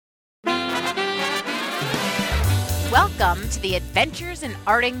Welcome to the Adventures in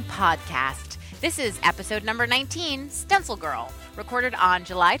Arting podcast. This is episode number 19, Stencil Girl, recorded on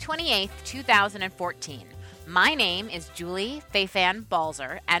July 28th, 2014. My name is Julie Fayfan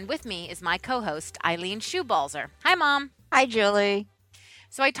Balzer, and with me is my co-host, Eileen Shoe Balzer. Hi, Mom. Hi, Julie.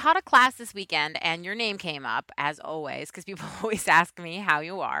 So I taught a class this weekend, and your name came up, as always, because people always ask me how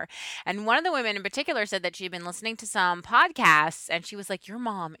you are. And one of the women in particular said that she'd been listening to some podcasts, and she was like, your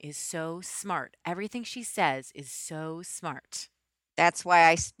mom is so smart. Everything she says is so smart. That's why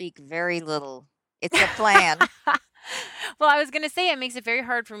I speak very little. It's a plan. Well, I was going to say it makes it very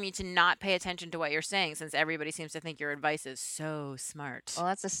hard for me to not pay attention to what you're saying, since everybody seems to think your advice is so smart. Well,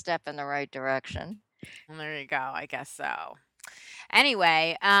 that's a step in the right direction. Well, there you go. I guess so.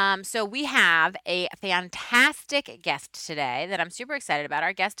 Anyway, so we have a fantastic guest today that I'm super excited about.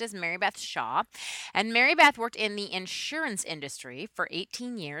 Our guest is Mary Beth Shaw, and Mary Beth worked in the insurance industry for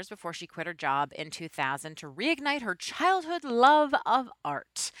 18 years before she quit her job in 2000 to reignite her childhood love of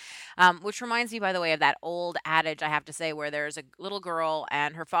art, which reminds me, by the way, of that old adage, I have to say, where there's a little girl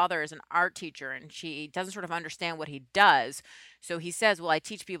and her father is an art teacher, and she doesn't sort of understand what he does. So he says, well, I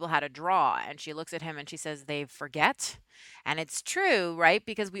teach people how to draw. And she looks at him and she says, they forget. And it's true, right?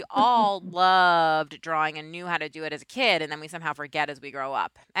 Because we all loved drawing and knew how to do it as a kid, and then we somehow forget as we grow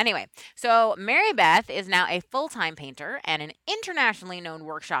up. Anyway, so Mary Beth is now a full-time painter and an internationally known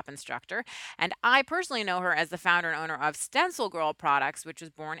workshop instructor. And I personally know her as the founder and owner of Stencil Girl Products, which was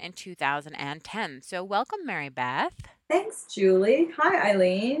born in 2010. So welcome, Mary Beth. Thanks, Julie. Hi,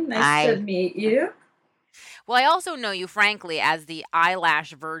 Eileen. Nice to meet you. Well, I also know you, frankly, as the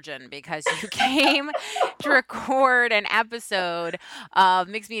eyelash virgin because you came to record an episode of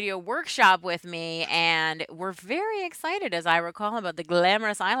Mixed Media Workshop with me, and we're very excited, as I recall, about the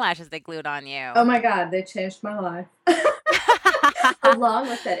glamorous eyelashes they glued on you. Oh, my God. They changed my life. Along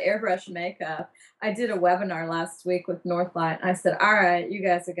with that airbrush makeup. I did a webinar last week with Northlight, and I said, all right, you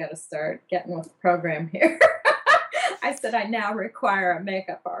guys have got to start getting with the program here. I said, I now require a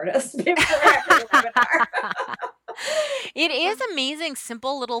makeup artist before every webinar. It is amazing,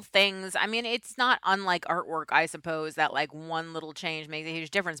 simple little things. I mean, it's not unlike artwork, I suppose, that like one little change makes a huge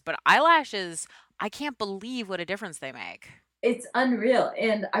difference. But eyelashes, I can't believe what a difference they make. It's unreal.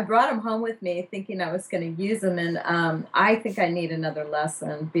 And I brought them home with me thinking I was going to use them. And I think I need another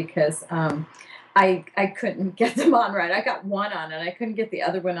lesson because I couldn't get them on right. I got one on and I couldn't get the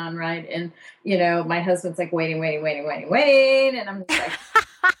other one on right. And, you know, my husband's like, waiting. And I'm just like,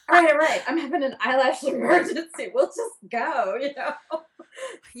 all right. I'm having an eyelash emergency. We'll just go, you know.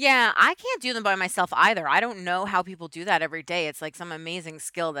 Yeah, I can't do them by myself either. I don't know how people do that every day. It's like some amazing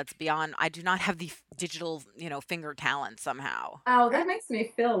skill that's beyond. I do not have the digital, finger talent somehow. Oh, that makes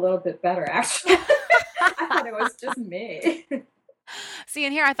me feel a little bit better, actually. I thought it was just me. See,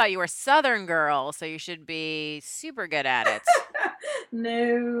 and here I thought you were a Southern girl, so you should be super good at it.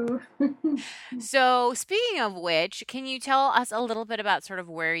 No. So, speaking of which, can you tell us a little bit about sort of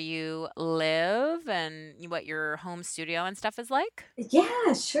where you live and what your home studio and stuff is like?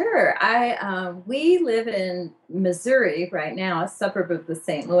 Yeah, sure. We live in Missouri right now, a suburb of the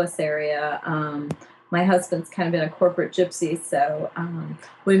St. Louis area. My husband's kind of been a corporate gypsy, so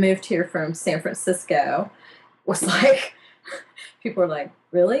we moved here from San Francisco. It was like, people were like,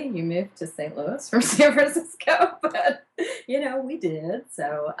 really? You moved to St. Louis from San Francisco? But, we did.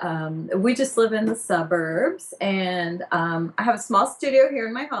 So we just live in the suburbs. And I have a small studio here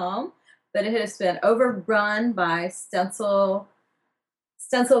in my home, but it has been overrun by stencil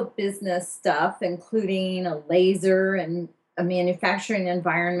business stuff, including a laser and a manufacturing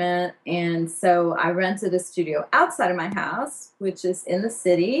environment. And so I rented a studio outside of my house, which is in the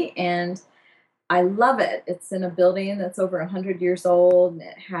city, and I love it. It's in a building that's over 100 years old, and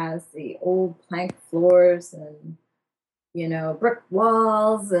it has the old plank floors and, brick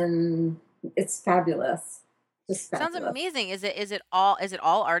walls, and it's fabulous. Just fabulous. Sounds amazing. Is it all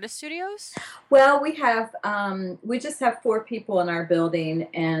artist studios? Well, we just have 4 people in our building,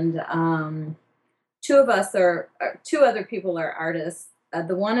 and two other people are artists.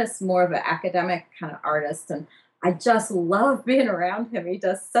 The one is more of an academic kind of artist, and I just love being around him. He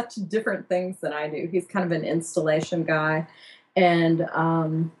does such different things than I do. He's kind of an installation guy. And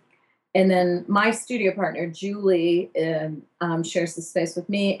then my studio partner, Julie, shares the space with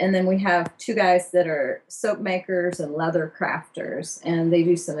me. And then we have 2 guys that are soap makers and leather crafters, and they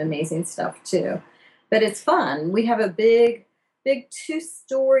do some amazing stuff too. But it's fun. We have a big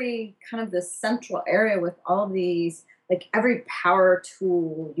 2-story kind of this central area with all these, like every power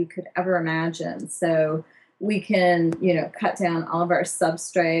tool you could ever imagine. So we can, cut down all of our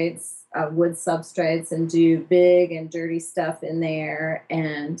substrates, wood substrates, and do big and dirty stuff in there.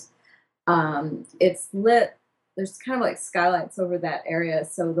 And it's lit there's kind of like skylights over that area,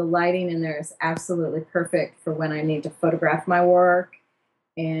 so the lighting in there is absolutely perfect for when I need to photograph my work,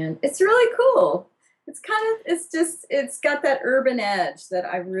 and it's really cool. It's got that urban edge that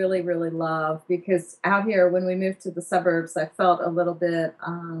I really, really love, because out here, when we moved to the suburbs, I felt a little bit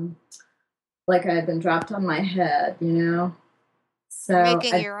like I had been dropped on my head, you know? You're So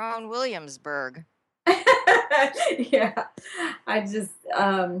making I, your own Williamsburg. yeah, I just,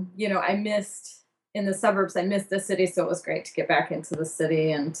 I missed in the suburbs, I missed the city. So it was great to get back into the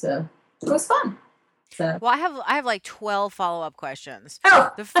city, it was fun. So, Well, I have like 12 follow-up questions.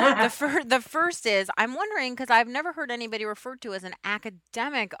 oh, The first is I'm wondering because I've never heard anybody referred to as an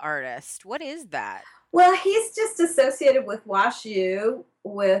academic artist. What is that? well, he's just associated with WashU,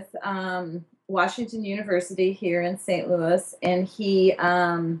 with Washington University here in St. Louis, and he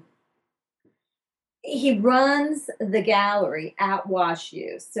runs the gallery at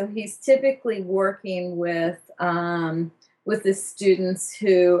WashU. So he's typically working with the students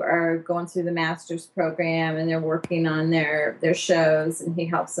who are going through the master's program, and they're working on their shows, and he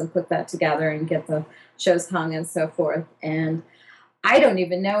helps them put that together and get the shows hung and so forth. And I don't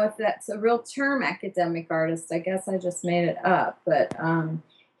even know if that's a real term, academic artist. I guess I just made it up. But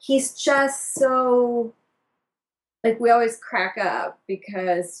he's just so, like, we always crack up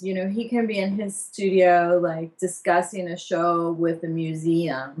because, he can be in his studio, like, discussing a show with a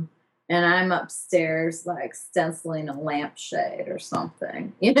museum. And I'm upstairs, like, stenciling a lampshade or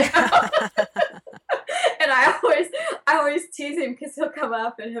something, And I always tease him because he'll come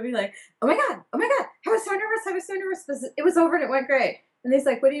up and he'll be like, oh my God, I was so nervous, but it was over and it went great. And he's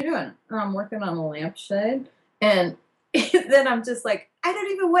like, what are you doing? "Oh, I'm working on a lampshade." And then I'm just like, I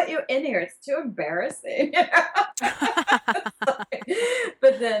don't even want you in here. It's too embarrassing.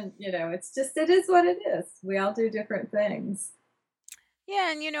 But then, it is what it is. We all do different things.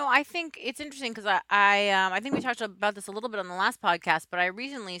 Yeah, and I think it's interesting because I think we talked about this a little bit on the last podcast, but I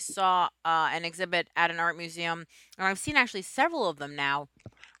recently saw an exhibit at an art museum, and I've seen actually several of them now,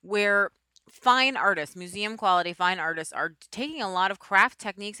 where fine artists, museum quality fine artists, are taking a lot of craft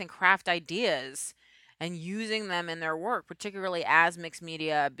techniques and craft ideas and using them in their work, particularly as mixed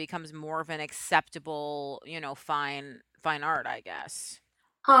media becomes more of an acceptable, fine art, I guess.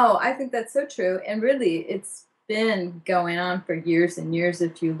 Oh, I think that's so true. And really, it's been going on for years and years.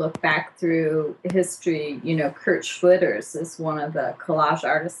 If you look back through history, Kurt Schwitters is one of the collage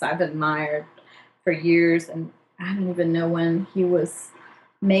artists I've admired for years. And I don't even know when he was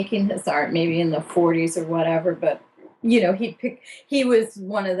making his art, maybe in the 40s or whatever. But, he was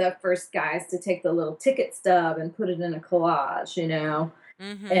one of the first guys to take the little ticket stub and put it in a collage,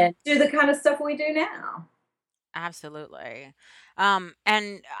 Mm-hmm. and do the kind of stuff we do now. Absolutely.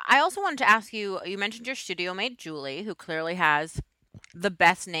 And I also wanted to ask you, you mentioned your studio mate, Julie, who clearly has the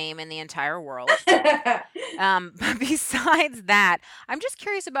best name in the entire world. But besides that, I'm just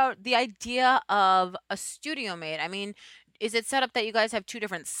curious about the idea of a studio mate. I mean, is it set up that you guys have two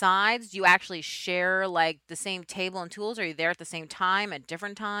different sides? Do you actually share like the same table and tools? Are you there at the same time at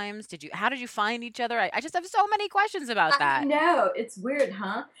different times? How did you find each other? I just have so many questions about I that. know, it's weird,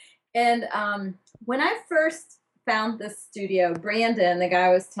 huh? And when I first found this studio, Brandon, the guy I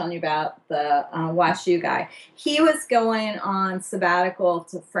was telling you about, the WashU guy, he was going on sabbatical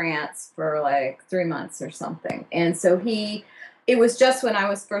to France for like 3 months or something. And so it was just when I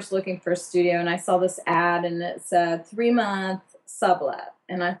was first looking for a studio, and I saw this ad, and it said 3-month sublet.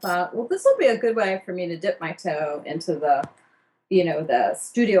 And I thought, well, this will be a good way for me to dip my toe into the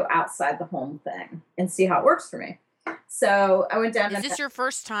studio outside the home thing and see how it works for me. So I went down Is and this your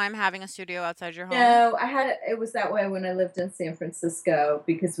first time having a studio outside your home? no, it was that way when I lived in San Francisco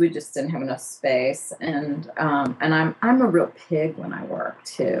because we just didn't have enough space, and I'm a real pig when I work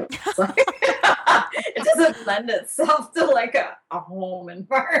too. It's like it doesn't lend itself to like a home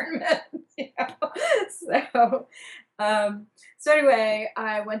environment, you know. So um so anyway,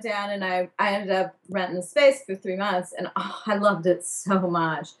 I went down and I ended up renting the space for 3 months, and I loved it so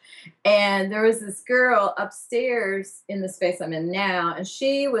much. And there was this girl upstairs in the space I'm in now, and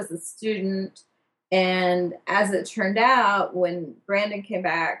she was a student. And as it turned out, when Brandon came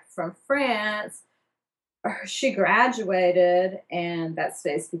back from France, she graduated and that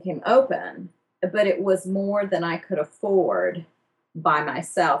space became open. But it was more than I could afford by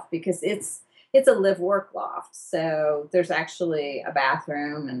myself because it's a live work loft. So there's actually a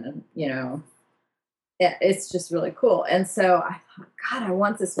bathroom and it's just really cool. And so I thought, God, I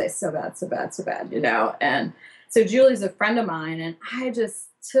want this place so bad, so bad, so bad, And so Julie's a friend of mine, and I just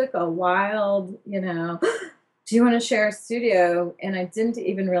took a wild, do you want to share a studio? And I didn't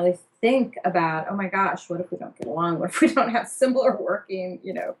even really think about, oh my gosh, what if we don't get along? What if we don't have similar working,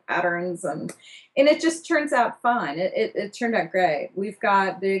 patterns? And it just turns out fine. It turned out great. We've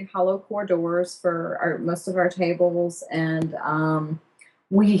got big hollow core doors for most of our tables, and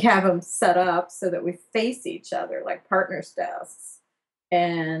we have them set up so that we face each other like partners desks.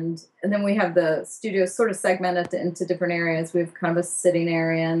 And then we have the studio sort of segmented into different areas. We have kind of a sitting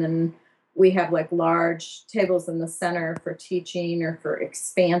area, and then we have like large tables in the center for teaching or for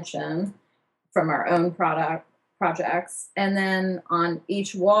expansion from our own product projects. And then on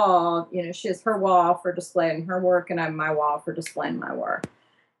each wall, she has her wall for displaying her work, and I have my wall for displaying my work.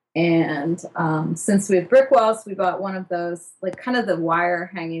 And since we have brick walls, we bought one of those, like kind of the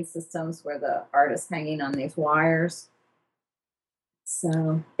wire hanging systems where the artist's hanging on these wires.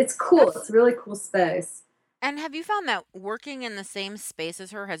 So it's cool. That's It's a really cool space. And have you found that working in the same space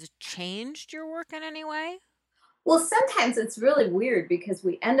as her has changed your work in any way? Well, sometimes it's really weird because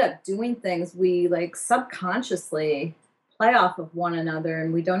we end up doing things we like subconsciously play off of one another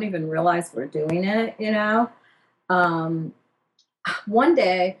and we don't even realize we're doing it. Um, one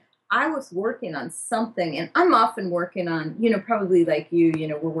day I was working on something, and I'm often working on, probably like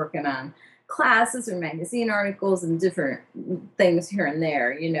we're working on classes or magazine articles and different things here and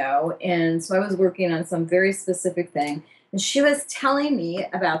there. And so I was working on some very specific thing, and she was telling me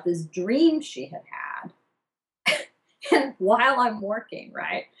about this dream she had had and while I'm working,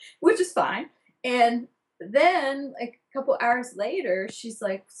 right? Which is fine. And then like a couple hours later, she's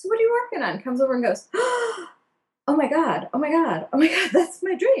like, "So what are you working on?" Comes over and goes, "Oh my God, oh my God, oh my God, that's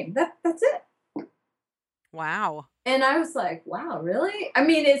my dream. That's it." Wow. And I was like, "Wow, really?" I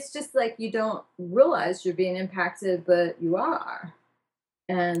mean, it's just like you don't realize you're being impacted, but you are.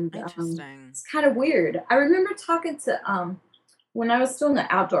 And Interesting. it's kind of weird. I remember talking to when I was still in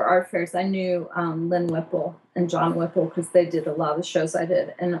the outdoor art fairs, I knew Lynn Whipple and John Whipple because they did a lot of the shows I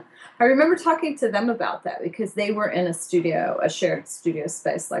did. And I remember talking to them about that because they were in a shared studio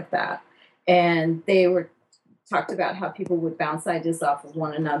space like that. And they were talked about how people would bounce ideas off of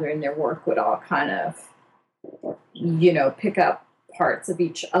one another and their work would all kind of, pick up parts of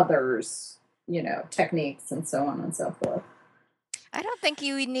each other's, techniques and so on and so forth. I don't think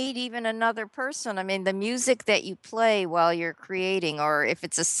you need even another person. I mean, the music that you play while you're creating, or if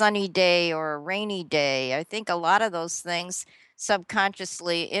it's a sunny day or a rainy day, I think a lot of those things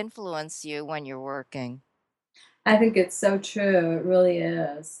subconsciously influence you when you're working. I think it's so true. It really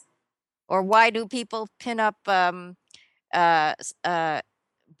is. Or why do people pin up uh, s- uh,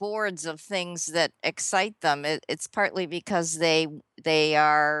 boards of things that excite them? It's partly because they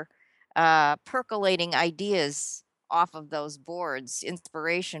are percolating ideas off of those boards,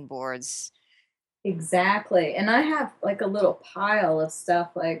 inspiration boards. Exactly. And I have like a little pile of stuff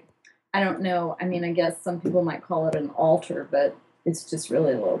like I don't know. I mean, I guess some people might call it an altar, but it's just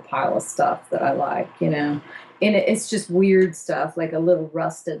really a little pile of stuff that I like. And it's just weird stuff, like a little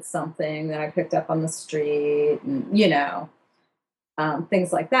rusted something that I picked up on the street and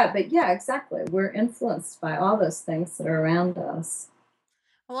things like that. But yeah, exactly. We're influenced by all those things that are around us.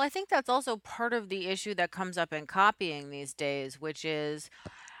 Well, I think that's also part of the issue that comes up in copying these days, which is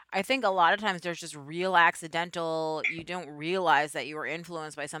I think a lot of times there's just real accidental, you don't realize that you were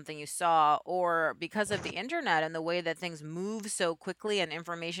influenced by something you saw, or because of the internet and the way that things move so quickly and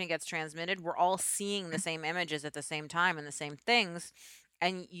information gets transmitted, we're all seeing the same images at the same time and the same things.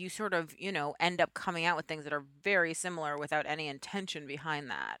 And you sort of, end up coming out with things that are very similar without any intention behind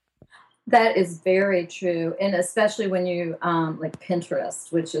that. That is very true, and especially when you like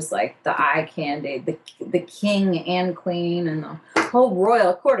Pinterest, which is like the eye candy, the king and queen, and the whole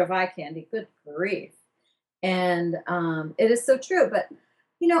royal court of eye candy. Good grief! And it is so true. But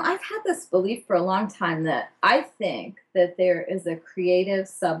I've had this belief for a long time that I think that there is a creative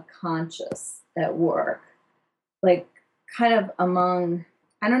subconscious at work, like kind of among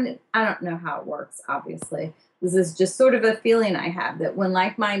I don't know how it works, obviously. This is just sort of a feeling I have that when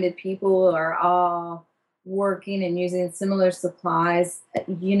like-minded people are all working and using similar supplies,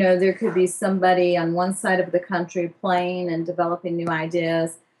 there could be somebody on one side of the country playing and developing new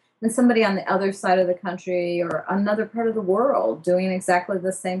ideas, and somebody on the other side of the country or another part of the world doing exactly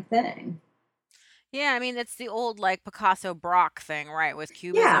the same thing. Yeah, I mean, it's the old like Picasso Brock thing, right? With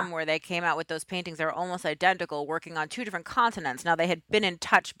Yeah. Cubism, where they came out with those paintings that are almost identical, working on two different continents. Now, they had been in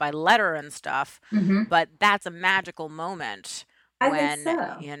touch by letter and stuff, Hmm. but that's a magical moment I think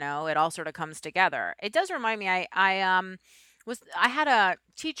when, so. it all sort of comes together. It does remind me, I had a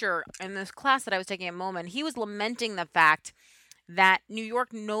teacher in this class that I was taking a moment. He was lamenting the fact that New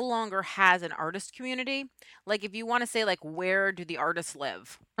York no longer has an artist community. Like, if you want to say, like, where do the artists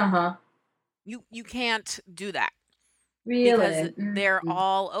live? Uh-huh. You can't do that. because Really? they're Mm.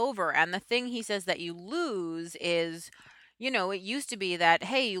 all over. And the thing he says that you lose is, it used to be that,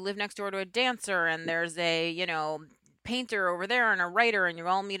 hey, you live next door to a dancer and there's a, painter over there and a writer and you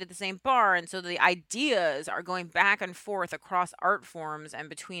all meet at the same bar. And so the ideas are going back and forth across art forms and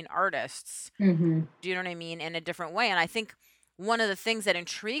between artists. Mhm. Do you know what I mean? In a different way. And I think one of the things that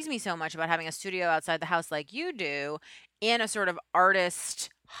intrigues me so much about having a studio outside the house like you do in a sort of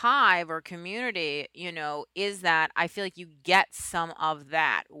artist hive or community, is that I feel like you get some of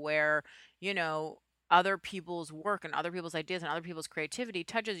that where, you know, other people's work and other people's ideas and other people's creativity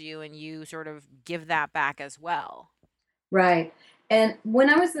touches you and you sort of give that back as well. Right. And when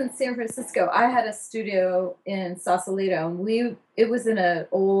I was in San Francisco, I had a studio in Sausalito, and it was in an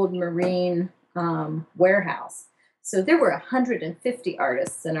old marine warehouse. So there were 150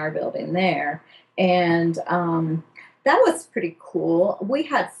 artists in our building there, and that was pretty cool. We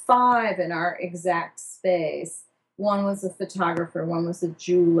had five in our exact space. One was a photographer, one was a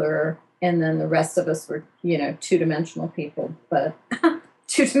jeweler, and then the rest of us were, two-dimensional people, but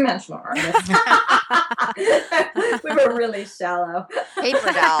two-dimensional artists. We were really shallow.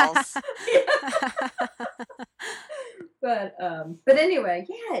 Paper dolls. But anyway,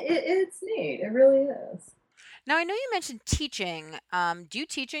 yeah, it's neat. It really is. Now, I know you mentioned teaching. Do you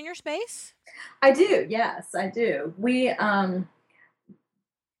teach in your space? I do. Yes, I do. We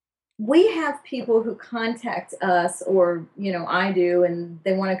have people who contact us, or I do, and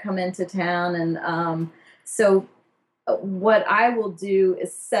they want to come into town, and so what I will do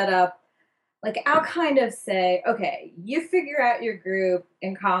is set up, like, I'll kind of say, okay, you figure out your group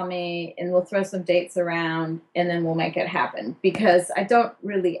and call me, and we'll throw some dates around, and then we'll make it happen. Because I don't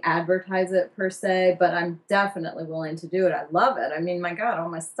really advertise it per se, but I'm definitely willing to do it. I love it. I mean, my God, all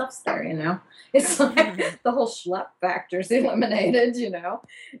my stuff's there. It's like the whole schlep factor's eliminated.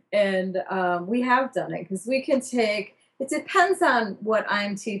 And we have done it because we can take. It depends on what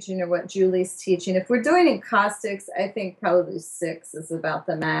I'm teaching or what Julie's teaching. If we're doing encaustics, I think probably 6 is about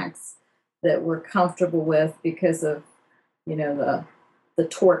the max that we're comfortable with because of the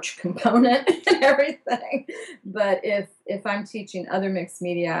torch component and everything. But if I'm teaching other mixed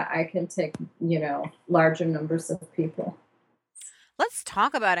media, I can take larger numbers of people. Let's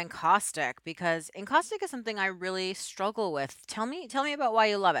talk about encaustic because encaustic is something I really struggle with. Tell me about why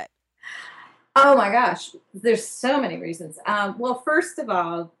you love it. Oh my gosh, there's so many reasons. Well, first of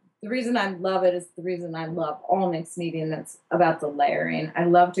all, the reason I love it is the reason I love all mixed media, and that's about the layering. I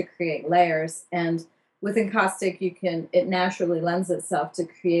love to create layers, and with encaustic, it naturally lends itself to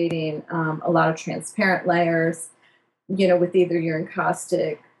creating a lot of transparent layers. With either your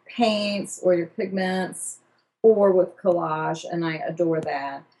encaustic paints or your pigments, or with collage, and I adore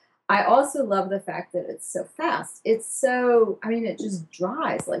that. I also love the fact that it's so fast. I mean, it just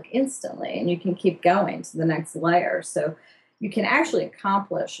dries like instantly, and you can keep going to the next layer. So you can actually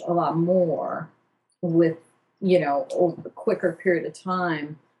accomplish a lot more with, over a quicker period of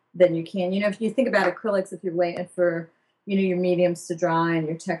time than you can. If you think about acrylics, if you're waiting for, your mediums to dry and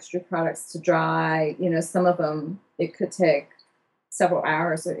your texture products to dry, some of them, it could take several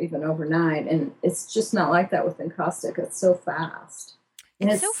hours or even overnight. And it's just not like that with encaustic. It's so fast. And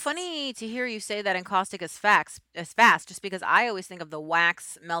It's so it's funny to hear you say that encaustic is fast, just because I always think of the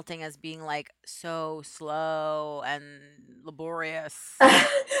wax melting as being like so slow and laborious.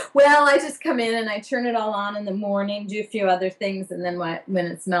 well, I just come in and I turn it all on in the morning, do a few other things, and then when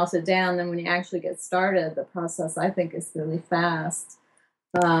it's melted down, then when you actually get started, the process I think is really fast.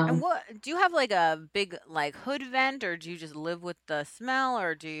 And Um, what do you have like a big like hood vent, or do you just live with the smell,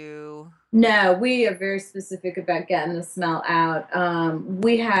 or do you? no, we are very specific about getting the smell out.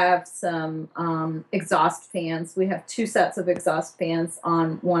 We have some exhaust fans. We have 2 sets of exhaust fans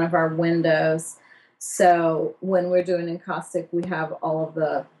on one of our windows. So when we're doing encaustic, we have all of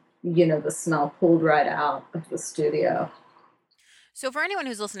the smell pulled right out of the studio. So for anyone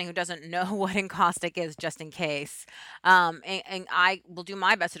who's listening who doesn't know what encaustic is, just in case, and I will do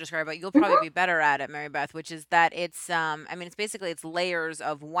my best to describe it, you'll probably be better at it, Mary Beth, which is that I mean, it's layers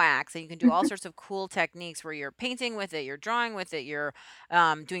of wax, and you can do all sorts of cool techniques where you're painting with it, you're drawing with it, you're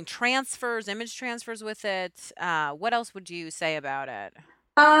doing transfers, image transfers with it. What else would you say about it?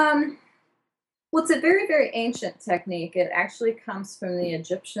 Um, well, it's a very, very ancient technique. It actually comes from the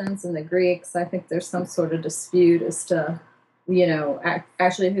Egyptians and the Greeks. I think there's some sort of dispute as to,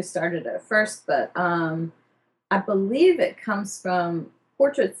 actually who started it first, but I believe it comes from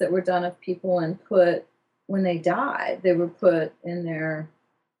portraits that were done of people and put when they died. They were put in their,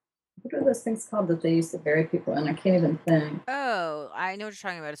 what are those things called that they used to bury people in? I can't even think. Oh, I know what you're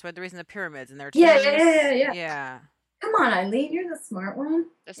talking about. It's where the reason the pyramids and their Yeah, yeah, yeah, tombs. yeah, yeah. Yeah. Come on, Eileen, you're the smart one.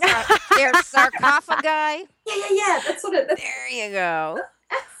 Their sarcophagi. Yeah. That's what it. That's There you go.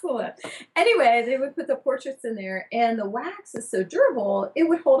 excellent. Anyway, they would put the portraits in there, and the wax is so durable, it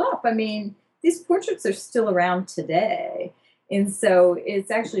would hold up. I mean, these portraits are still around today. And so it's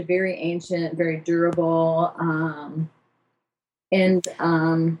actually very ancient, very durable. And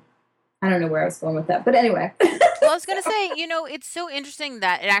I don't know where I was going with that, but anyway. Well, I was going to say, it's so interesting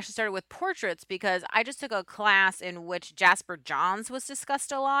that it actually started with portraits because I just took a class in which Jasper Johns was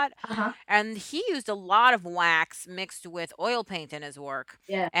discussed a lot. Uh-huh. And he used a lot of wax mixed with oil paint in his work.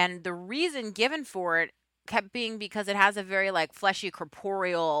 Yeah. And the reason given for it kept being because it has a very like fleshy,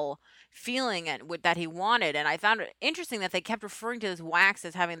 corporeal feeling that he wanted. And I found it interesting that they kept referring to this wax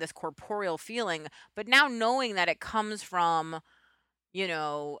as having this corporeal feeling. But now knowing that it comes from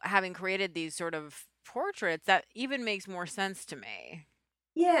having created these sort of portraits, that even makes more sense to me.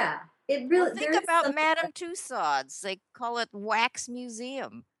 Yeah. It Well, really think there is about something. Madame Tussauds. They call it Wax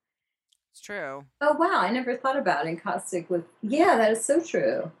Museum. It's true. Oh wow, I never thought about encaustic with yeah, that is so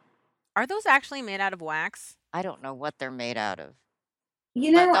true. Are those actually made out of wax? I don't know what they're made out of.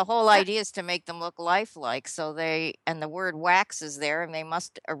 You But know, the whole idea is to make them look lifelike. So and the word wax is there, and they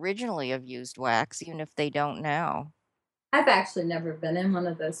must originally have used wax, even if they don't now. I've actually never been in one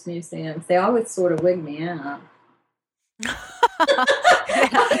of those museums. They always sort of wig me out. I'm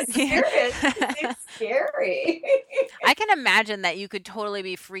Yeah. serious. It's scary. I can imagine that you could totally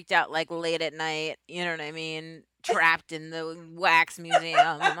be freaked out like late at night, you know what I mean? Trapped in the wax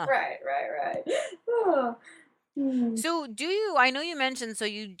museum. Right. Oh. Hmm. So, I know you mentioned, so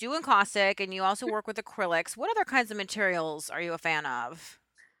you do encaustic and you also work with acrylics. What other kinds of materials are you a fan of?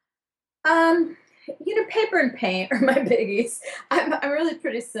 Um, paper and paint are my biggies. I'm really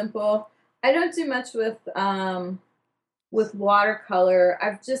pretty simple. I don't do much with watercolor.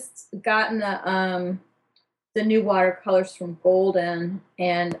 I've just gotten the new watercolors from Golden,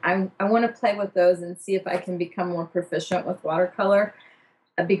 and I want to play with those and see if I can become more proficient with watercolor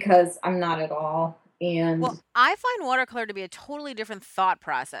because I'm not at all. Well, And I find watercolor to be a totally different thought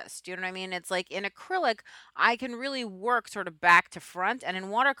process. Do you know what I mean? It's like in acrylic, I can really work sort of back to front, and in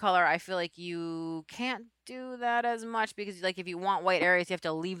watercolor, I feel like you can't do that as much because, like, if you want white areas, you have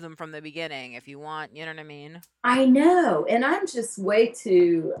to leave them from the beginning. If you want, you know what I mean? I know, and I'm just way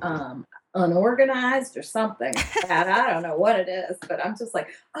too unorganized or something like that. I don't know what it is, but I'm just like,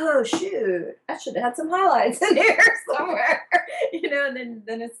 oh shoot, I should have had some highlights in here somewhere, and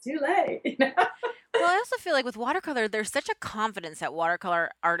then it's too late. Well, I also feel like with watercolor, there's such a confidence that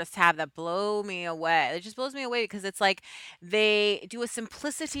watercolor artists have that blow me away. It just blows me away because it's like they do a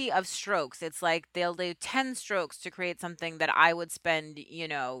simplicity of strokes. It's like they'll do 10 strokes to create something that I would spend,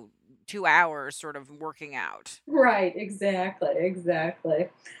 2 hours sort of working out. Right, exactly.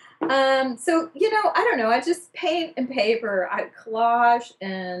 So I don't know. I just paint and paper. I collage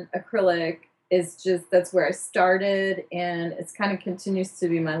and acrylic is just that's where I started, and it's kind of continues to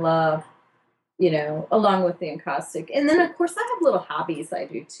be my love. Along with the encaustic. And then of course I have little hobbies I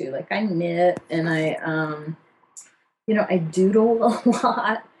do too. Like I knit and I doodle a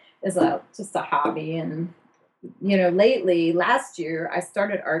lot as a just a hobby. And lately last year I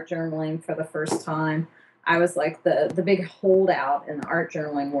started art journaling for the first time. I was like the big holdout in the art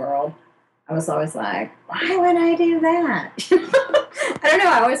journaling world. I was always like, why would I do that? I don't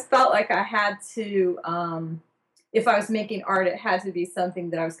know. I always felt like I had to if I was making art, it had to be something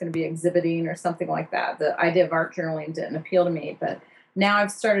that I was going to be exhibiting or something like that. The idea of art journaling didn't appeal to me, but now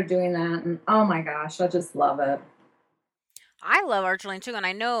I've started doing that, and oh my gosh, I just love it. I love art journaling too, and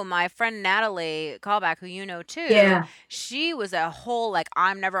I know my friend Natalie Callback, who you know too, Yeah, she was a whole like,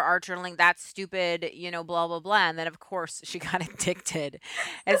 I'm never art journaling, that's stupid, blah blah blah. And then of course she got addicted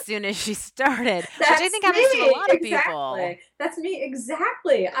as soon as she started, which I that's think happens to a me lot of people. exactly. That's me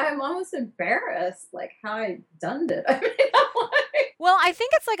exactly. I'm almost embarrassed, like how I done it. I mean, I'm like, Well, I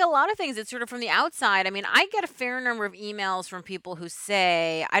think it's like a lot of things. It's sort of from the outside. I mean, I get a fair number of emails from people who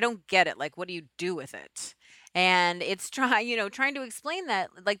say, I don't get it. Like, what do you do with it? And it's trying to explain that,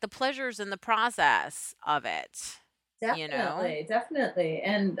 like the pleasures in the process of it, you know? definitely.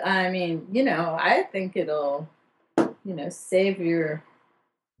 And I mean, I think it'll, save your.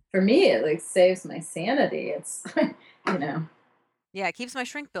 For me, it like saves my sanity. It's, you know. Yeah, it keeps my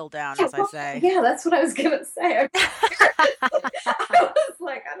shrink bill down, Yeah, as I well, say. yeah, that's what I was gonna say. I was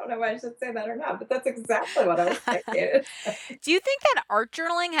like, I don't know if I should say that or not, but that's exactly what I was thinking. Do you think that art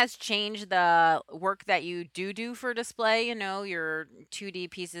journaling has changed the work that you do for display, your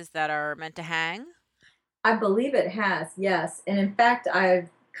 2D pieces that are meant to hang? I believe it has, yes. And in fact, I've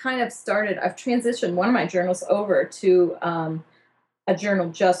transitioned one of my journals over to a a journal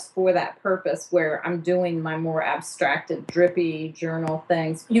just for that purpose, where I'm doing my more abstracted, drippy journal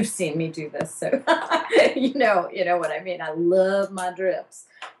things. You've seen me do this, so you know what I mean. I love my drips,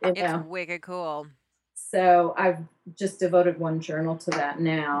 you It's know. wicked cool. So I've just devoted one journal to that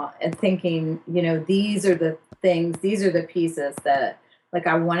now, and thinking, these are the things, these are the pieces that like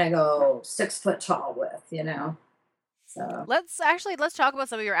I want to go 6 foot tall with. So Let's talk about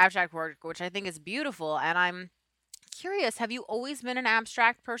some of your abstract work, which I think is beautiful. And I'm curious, have you always been an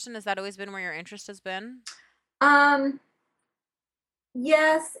abstract person? Has that always been where your interest has been? um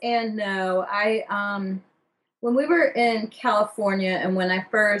yes and no. I when we were in California, and when I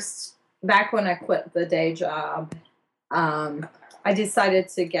first back when I quit the day job, um, I decided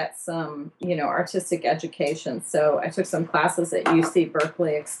to get some, artistic education. So I took some classes at UC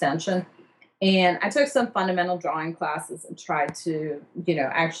Berkeley Extension, and I took some fundamental drawing classes and tried to,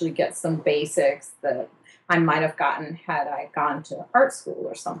 actually get some basics that I might have gotten had I gone to art school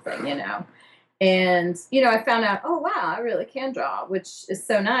or something. And, I found out, oh, wow, I really can draw, which is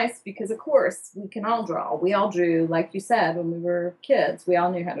so nice because, of course, we can all draw. We all drew, like you said, when we were kids, we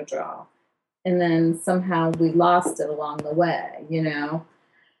all knew how to draw. And then somehow we lost it along the way.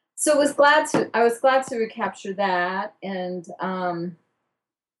 So I was glad to recapture that. And,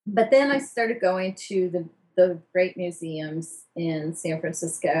 but then I started going to the great museums in San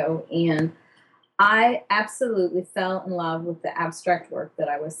Francisco, and I absolutely fell in love with the abstract work that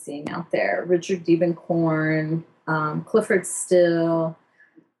I was seeing out there. Richard Diebenkorn, Clifford Still,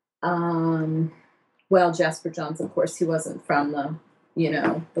 um, well, Jasper Johns, of course, he wasn't from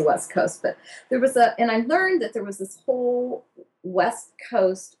the West Coast, but and I learned that there was this whole West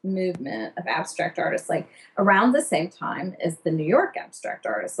Coast movement of abstract artists, like around the same time as the New York abstract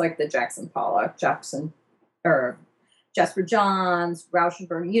artists, like the Jackson Pollock, Jackson, or Jasper Johns,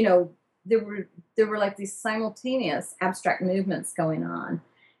 Rauschenberg. There were like these simultaneous abstract movements going on,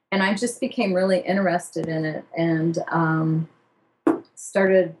 and I just became really interested in it, and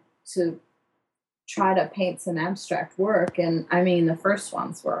started to try to paint some abstract work. And I mean, the first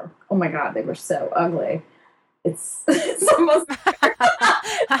ones were, oh my God, they were so ugly. It's almost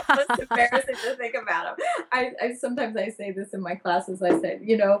almost embarrassing to think about them. I sometimes I say this in my classes. I say,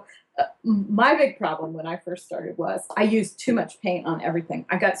 my big problem when I first started was I used too much paint on everything.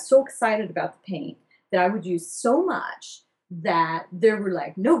 I got so excited about the paint that I would use so much that there were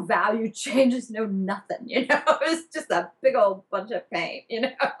like no value changes, no nothing. It was just a big old bunch of paint.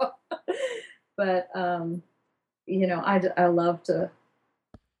 But I love to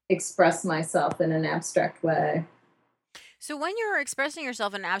express myself in an abstract way. So when you're expressing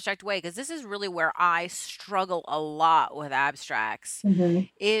yourself in an abstract way, because this is really where I struggle a lot with abstracts, Hmm.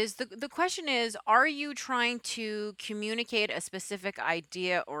 is the question is, are you trying to communicate a specific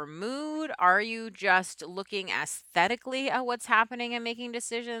idea or mood? Are you just looking aesthetically at what's happening and making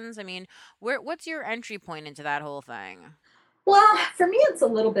decisions? I mean, what's your entry point into that whole thing? Well, for me, it's a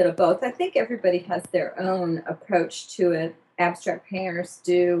little bit of both. I think everybody has their own approach to it. Abstract painters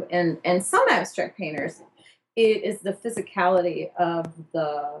do, and some abstract painters, it is the physicality of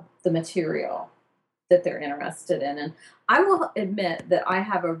the material that they're interested in. And I will admit that I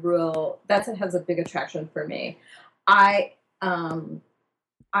have a real that's it has a big attraction for me. I um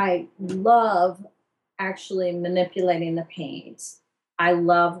I love actually manipulating the paint. I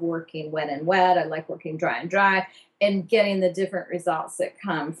love working wet and wet. I like working dry and dry, and getting the different results that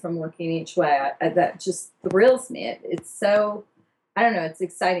come from working each way. That just thrills me. It's so, I don't know, it's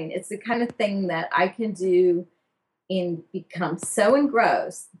exciting. It's the kind of thing that I can do and become so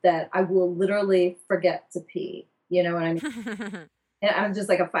engrossed that I will literally forget to pee. You know what I mean? And I'm just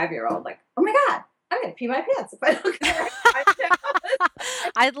like a 5-year old, like, oh my God, I'm going to pee my pants if I don't get it right now.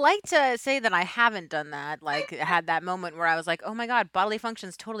 I'd like to say that I haven't done that, like had that moment where I was like, "Oh my god, bodily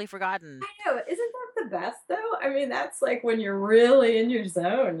functions totally forgotten." I know. Isn't that the best though? I mean, that's like when you're really in your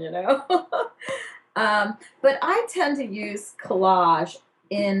zone. But I tend to use collage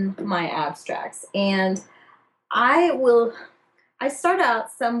in my abstracts. And I will, I start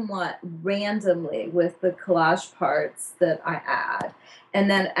out somewhat randomly with the collage parts that I add. And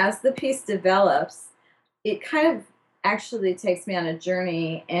then as the piece develops, it kind of actually takes me on a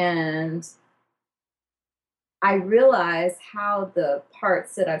journey, and I realize how the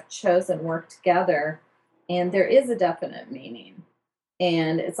parts that I've chosen work together, and there is a definite meaning.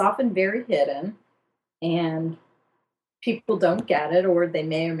 And it's often very hidden, and people don't get it, or they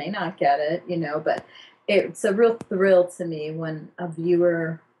may or may not get it, but it's a real thrill to me when a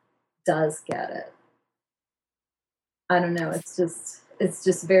viewer does get it. I don't know, it's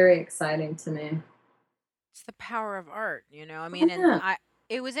just very exciting to me. It's the power of art, you know? I mean, and Yeah.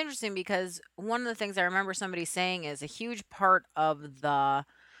 It was interesting because one of the things I remember somebody saying is a huge part of the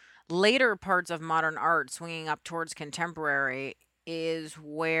later parts of modern art swinging up towards contemporary is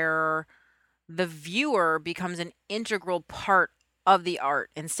where the viewer becomes an integral part of the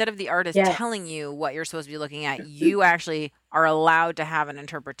art. Instead of the artist telling Yes. you what you're supposed to be looking at, you actually are allowed to have an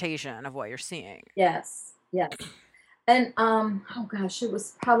interpretation of what you're seeing. Yes. Yes. And oh gosh, it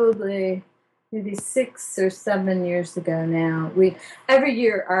was probably maybe 6 or 7 years ago now. We every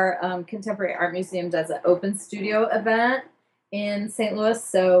year our Contemporary Art Museum does an open studio event in St. Louis.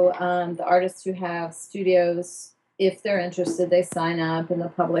 So the artists who have studios, if they're interested, they sign up, and the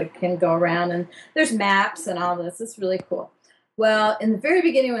public can go around. And there's maps and all this. It's really cool. Well, in the very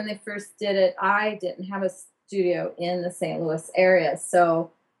beginning, when they first did it, I didn't have a studio in the St. Louis area,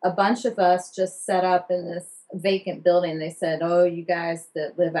 so a bunch of us just set up in this vacant building. They said, "Oh, you guys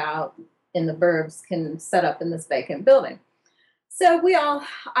that live out in the burbs can set up in this vacant building." So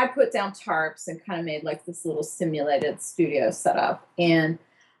I put down tarps and kind of made like this little simulated studio setup. And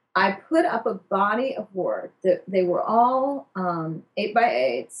I put up a body of work that they were all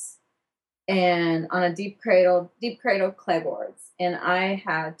 8x8s and on a deep cradle clay boards. And I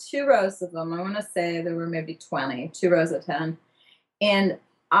had 2 rows of them. I want to say there were maybe 20, 2 rows of 10. And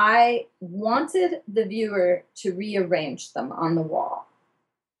I wanted the viewer to rearrange them on the wall.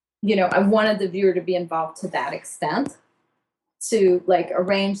 I wanted the viewer to be involved to that extent, to like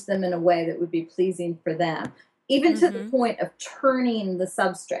arrange them in a way that would be pleasing for them, even to the Mm-hmm. point of turning the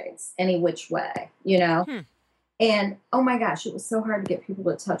substrates any which way. Hmm. And oh my gosh, it was so hard to get people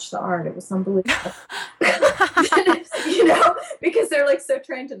to touch the art. It was unbelievable. Because they're like so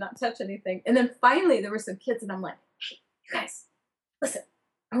trained to not touch anything. And then finally there were some kids, and I'm like, "Hey, you guys, listen,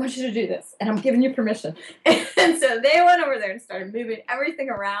 I want you to do this, and I'm giving you permission." And so they went over there and started moving everything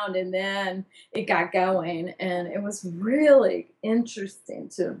around, and then it got going. And it was really interesting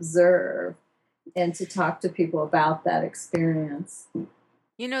to observe and to talk to people about that experience.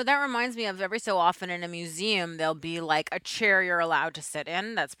 That reminds me of every so often in a museum, there'll be like a chair you're allowed to sit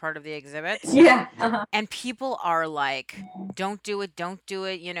in. That's part of the exhibit. Yeah. Uh-huh. And people are like, don't do it, don't do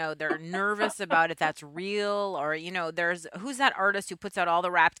it. They're nervous about if that's real, or, who's that artist who puts out all the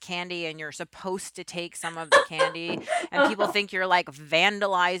wrapped candy and you're supposed to take some of the candy, and people think you're like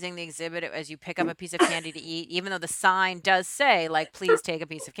vandalizing the exhibit as you pick up a piece of candy to eat, even though the sign does say, like, please take a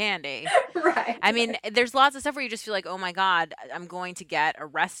piece of candy. Right. I mean, there's lots of stuff where you just feel like, oh my God, I'm going to get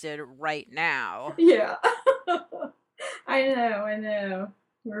arrested right now. Yeah. I know.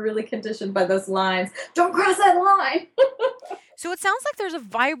 We're really conditioned by those lines. Don't cross that line. So it sounds like there's a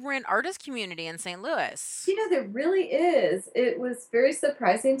vibrant artist community in St. Louis. There really is. It was very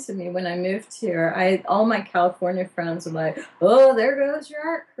surprising to me when I moved here. All my California friends were like, "Oh, there goes your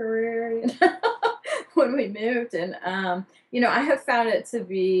art career," when we moved. And I have found it to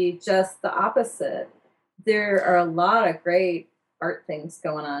be just the opposite. There are a lot of great art things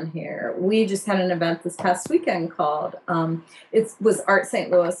going on here. We just had an event this past weekend called it was Art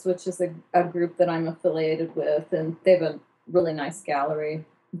St. Louis, which is a group that I'm affiliated with, and they have a really nice gallery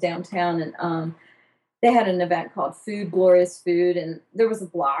downtown. And they had an event called Food Glorious Food, and there was a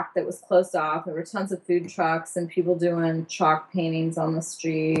block that was closed off. There were tons of food trucks and people doing chalk paintings on the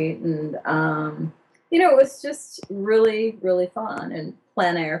street. And it was just really, really fun, and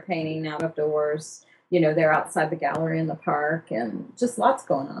plein air painting out of doors. They're outside the gallery in the park, and just lots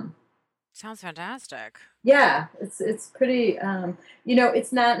going on. Sounds fantastic. Yeah, it's pretty.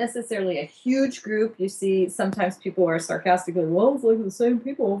 It's not necessarily a huge group. You see, sometimes people are sarcastically, "Well, it's like the same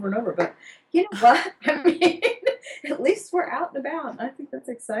people over and over." But you know what? I mean, at least we're out and about. And I think that's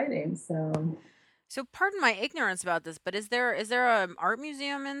exciting. So pardon my ignorance about this, but is there an art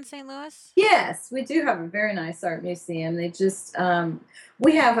museum in St. Louis? Yes, we do have a very nice art museum. They just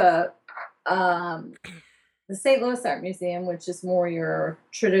we have um, the St. Louis Art Museum, which is more your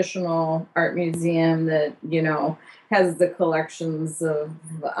traditional art museum that has the collections of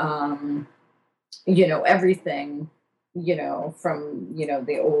everything, from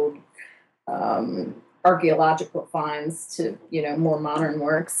the old archaeological finds to more modern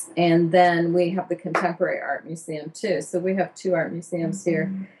works. And then we have the Contemporary Art Museum too. So we have 2 art museums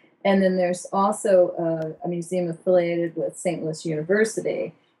here. And then there's also a museum affiliated with St. Louis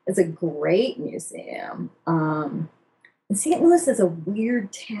University. It's a great museum. And St. Louis is a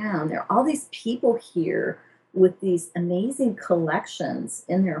weird town. There are all these people here with these amazing collections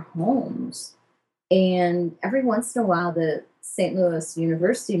in their homes. And every once in a while, the St. Louis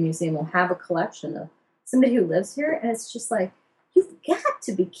University Museum will have a collection of somebody who lives here. And it's just like, you've got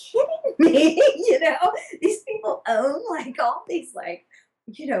to be kidding me. These people own like all these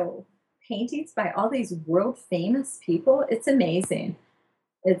paintings by all these world famous people. It's amazing.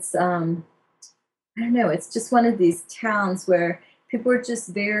 It's I don't know, it's just one of these towns where people are just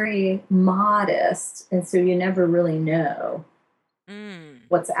very modest, and so you never really know Mm.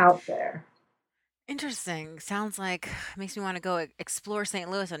 what's out there. Interesting. Sounds like makes me want to go explore St.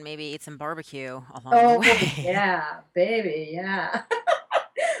 Louis and maybe eat some barbecue along the Oh, way. yeah, baby, yeah.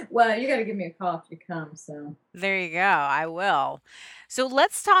 Well, you gotta give me a call if you come, so There you go. I will. So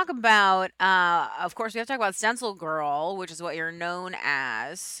let's talk about, of course, we have to talk about Stencil Girl, which is what you're known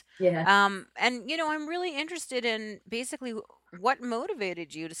as. yeah. And, I'm really interested in basically what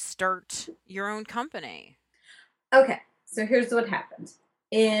motivated you to start your own company. Okay, so here's what happened.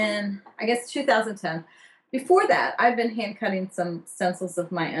 In, I guess, 2010, before that, I've been hand cutting some stencils of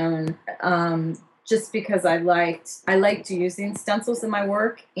my own, just because I liked using stencils in my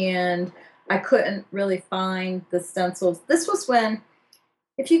work, and I couldn't really find the stencils. This was when,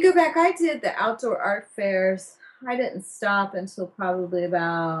 if you go back, I did the outdoor art fairs. I didn't stop until probably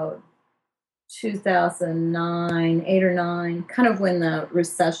about 2009, 8 or 9, kind of when the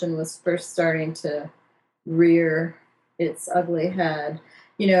recession was first starting to rear its ugly head.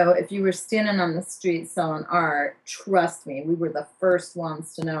 If you were standing on the street selling art, trust me, we were the first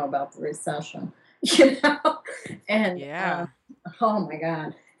ones to know about the recession. You know, and Yeah. oh my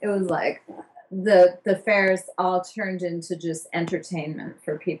god, it was like the fairs all turned into just entertainment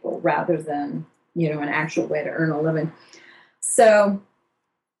for people rather than an actual way to earn a living. So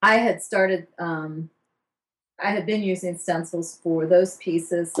I had started. I had been using stencils for those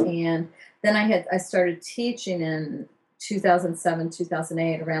pieces, and then I started teaching in 2007,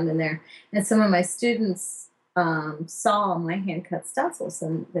 2008, around in there, and some of my students saw my hand cut stencils,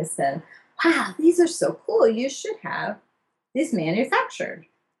 and they said, "Wow, these are so cool! You should have these manufactured."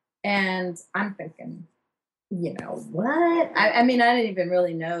 And I'm thinking, what? I mean, I didn't even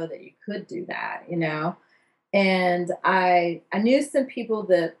really know that you could do that. And I knew some people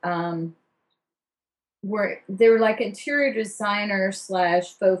that they were like interior designer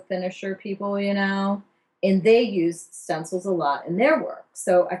slash faux finisher people, and they used stencils a lot in their work.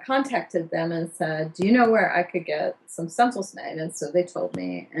 So I contacted them and said, "Do you know where I could get some stencils made?" And so they told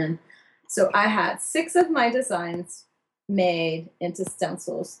me, and so I had 6 of my designs made into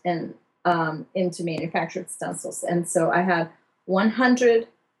stencils and into manufactured stencils, and so I had 100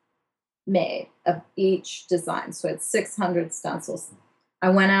 made of each design. So it's 600 stencils. I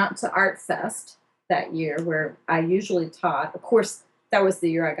went out to Art Fest that year where I usually taught. Of course, that was the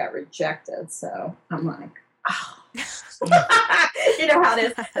year I got rejected. So I'm like, oh. You know how it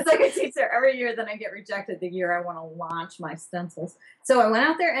is. It's like I teach there every year, then I get rejected the year I want to launch my stencils. So I went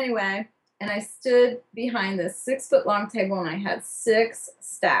out there anyway, and I stood behind this 6 foot long table, and I had 6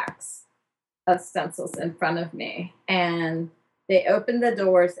 stacks of stencils in front of me. And they opened the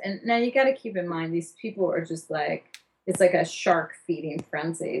doors. And now you got to keep in mind, these people are just like, it's like a shark feeding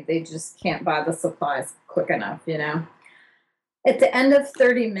frenzy. They just can't buy the supplies quick enough. At the end of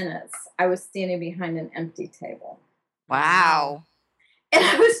 30 minutes, I was standing behind an empty table. Wow. Wow. And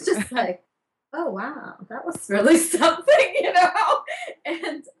I was just like, oh, wow, that was really something.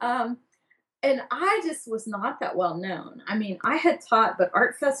 And I just was not that well known. I mean, I had taught, but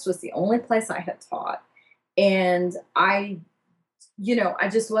Art Fest was the only place I had taught. And I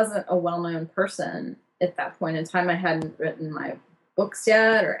just wasn't a well known person at that point in time. I hadn't written my books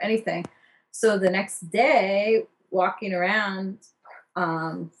yet or anything. So the next day, walking around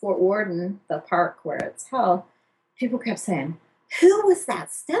Fort Worden, the park where it's held, people kept saying, "Who was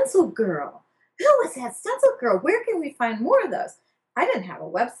that stencil girl? Who was that stencil girl? Where can we find more of those?" I didn't have a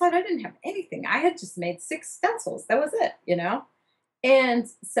website. I didn't have anything. I had just made 6 stencils. That was it. And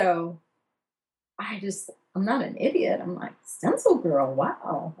so I'm not an idiot. I'm like, "Stencil Girl,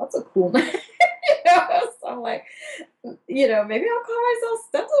 wow, that's a cool name." So I'm like, maybe I'll call myself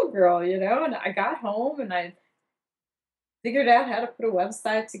Stencil Girl. And I got home and I figured out how to put a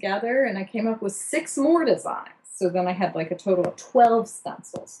website together, and I came up with 6 more designs. So then I had like a total of 12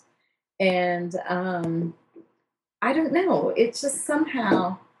 stencils. And I don't know, it just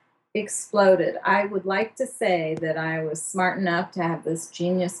somehow exploded. I would like to say that I was smart enough to have this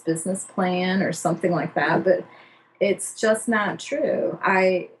genius business plan or something like that, but it's just not true.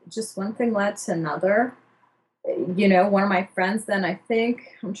 One thing led to another. One of my friends, then I'm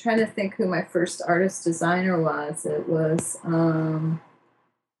trying to think who my first artist designer was. It was,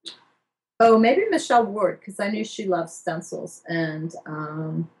 oh, maybe Michelle Ward, because I knew she loved stencils. And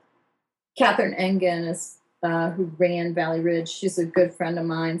Catherine Engen who ran Valley Ridge. She's a good friend of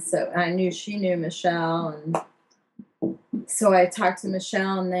mine. So I knew she knew Michelle. And so I talked to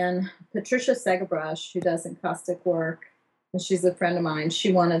Michelle, and then Patricia Segabrush, who does encaustic work, and she's a friend of mine.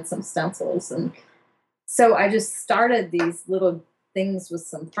 She wanted some stencils. And so I just started these little things with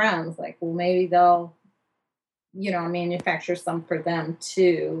some friends, like, well, maybe they'll, manufacture some for them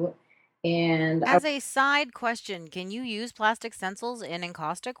too. And As a side question, can you use plastic stencils in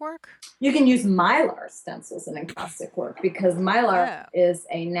encaustic work? you can use mylar stencils in encaustic work because mylar Oh, is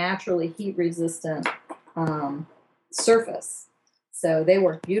a naturally heat resistant um, surface. So they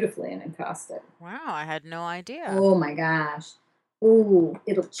work beautifully in encaustic. wow, I had no idea. Oh my gosh. Ooh,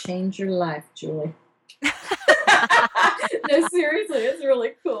 it'll change your life, Julie. No, seriously, it's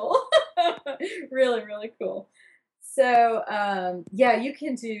really cool. Really, really cool. So, yeah, you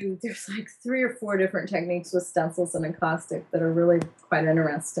can do, there's like 3 or 4 different techniques with stencils and encaustic that are really quite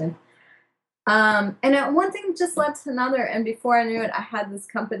interesting. And one thing just led to another. And before I knew it, I had this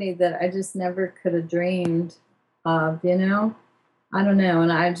company that I just never could have dreamed of. I don't know.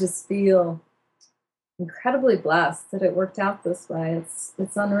 And I just feel incredibly blessed that it worked out this way.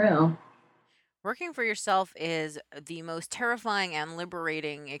 It's unreal. Working for yourself is the most terrifying and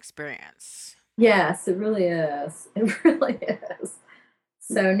liberating experience. Yes, it really is. It really is.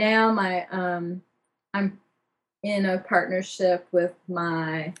 So now I'm in a partnership with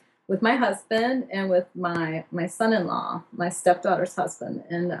my husband and with my son-in-law, my stepdaughter's husband.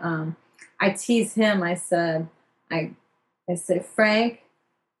 And I tease him. I I say, Frank,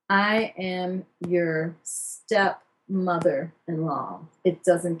 I am your stepmother-in-law. It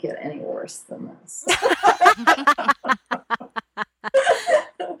doesn't get any worse than this.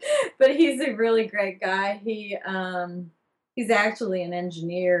 But he's a really great guy. He's actually an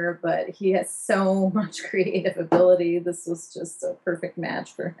engineer, but he has so much creative ability. This was just a perfect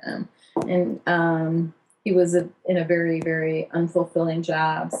match for him. And he was in a very, very unfulfilling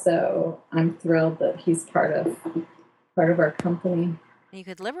job. So I'm thrilled that he's part of our company. You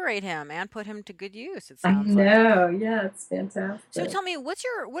could liberate him and put him to good use, it I sounds like. know. Yeah, it's So fantastic. tell me, what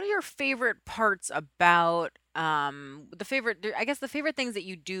are your favorite parts about I guess the favorite things that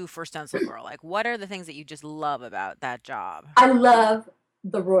you do for Stencil Girl? Like what are the things that you just love about that job? I love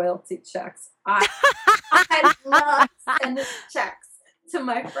the royalty checks. I love sending checks to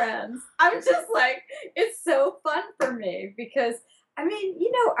my friends. I'm just like, it's so fun for me because, I mean,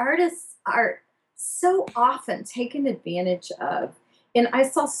 artists are so often taken advantage of. And I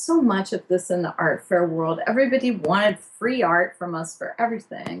saw so much of this in the art fair world. Everybody wanted free art from us for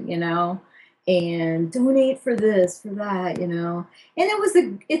everything, and donate for this, for that. And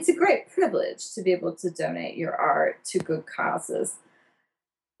it's a great privilege to be able to donate your art to good causes.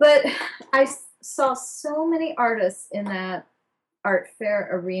 But saw so many artists in that art fair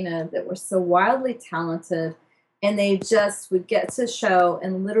arena that were so wildly talented, and they just would get to show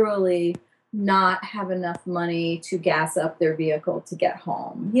and literally not have enough money to gas up their vehicle to get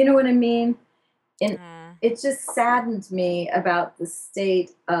home. You know what I mean? And Mm. it just saddened me about the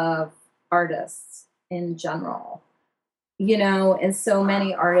state of artists in general. And so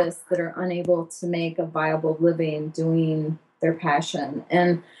many artists that are unable to make a viable living doing their passion.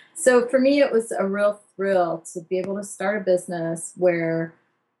 And so for me, it was a real thrill to be able to start a business where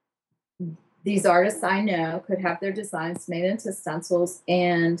these artists I know could have their designs made into stencils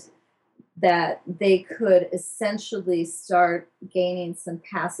and that they could essentially start gaining some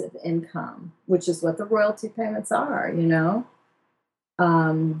passive income, which is what the royalty payments are.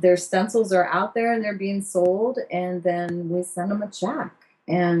 Their stencils are out there and they're being sold, and then we send them a check.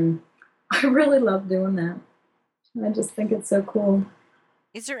 And I really love doing that. I just think it's so cool.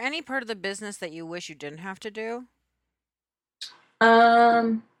 Is there any part of the business that you wish you didn't have to do?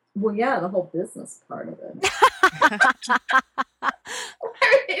 Well, yeah, the whole business part of it.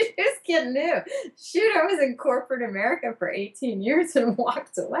 I mean, who's kidding who? Shoot, I was in corporate America for 18 years and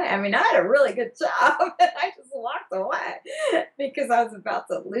walked away. I mean, I had a really good job and I just walked away because I was about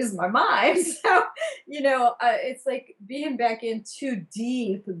to lose my mind. So, it's like being back in too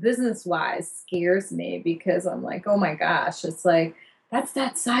deep business wise scares me because I'm like, oh my gosh, it's like that's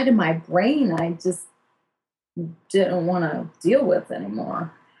that side of my brain I just didn't want to deal with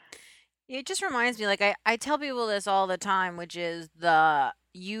anymore. It just reminds me, like I tell people this all the time, which is the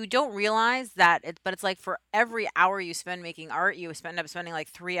you don't realize that but it's like for every hour you spend making art, you end up spending like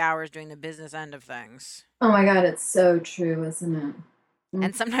 3 hours doing the business end of things. Oh my God, it's so true, isn't it? Mm.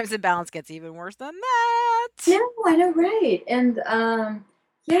 And sometimes the balance gets even worse than that. No, I know, right. And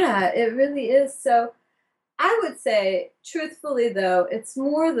yeah, it really is. So I would say, truthfully though, it's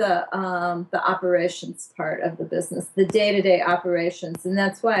more the operations part of the business, the day-to-day operations. And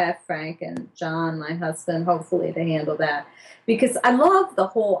that's why I have Frank and John, my husband, hopefully to handle that. Because I love the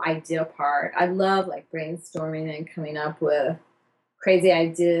whole idea part. I love like brainstorming and coming up with crazy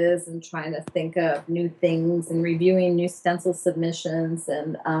ideas and trying to think of new things and reviewing new stencil submissions.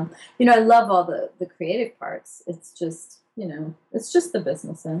 And I love all the creative parts. It's just it's just the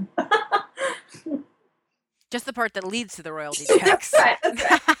business end. Just the part that leads to the royalty That's checks. right. That's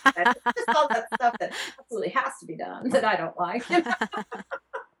right. It's just all that stuff that absolutely has to be done that I don't like.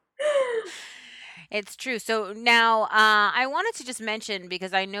 It's true. So now, I wanted to just mention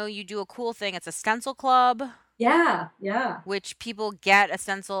because I know you do a cool thing. It's a stencil club, Yeah, yeah. which people get a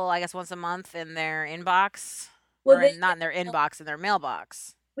stencil, I guess, once a month in their inbox, Well, not in their inbox, in their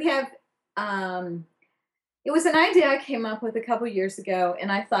mailbox. we have um it was an idea I came up with a couple years ago,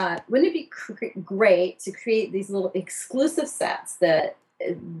 and I thought, wouldn't it be great to create these little exclusive sets that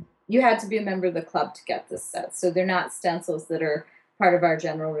you had to be a member of the club to get this set. So they're not stencils that are part of our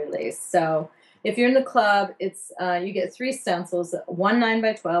general release. So if you're in the club, it's you get three stencils: one 9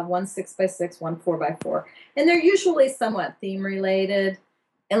 by 12, one 6 by 6, one 4 by 4, and they're usually somewhat theme related,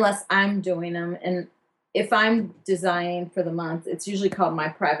 unless I'm doing them. And if I'm designing for the month, it's usually called my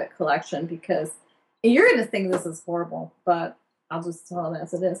private collection because you're going to think this is horrible, but I'll just tell it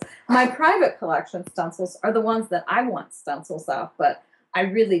as it is. My private collection stencils are the ones that I want stencils of, but I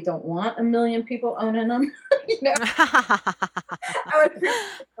really don't want a million people owning them. you know, I would prefer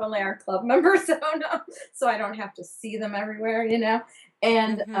if only our club members own them, so I don't have to see them everywhere.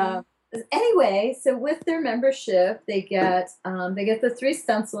 And Mhm. anyway, so with their membership, they get the three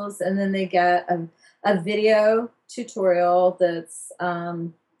stencils, and then they get a video tutorial that's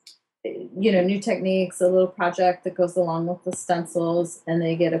new techniques, a little project that goes along with the stencils, and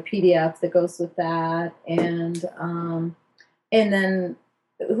they get a PDF that goes with that, and then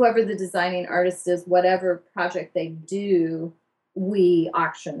whoever the designing artist is, whatever project they do, we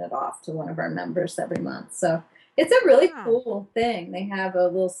auction it off to one of our members every month. So it's a really Oh. cool thing. They have a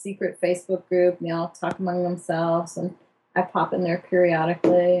little secret Facebook group, and they all talk among themselves, and I pop in there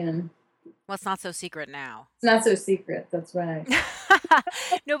periodically, and Well, it's not so secret now. it's not so secret. That's right.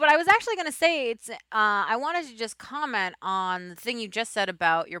 No, but I was actually going to say I wanted to just comment on the thing you just said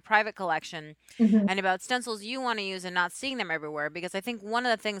about your private collection Mhm. and about stencils you want to use and not seeing them everywhere, because I think one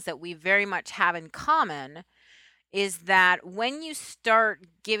of the things that we very much have in common is that when you start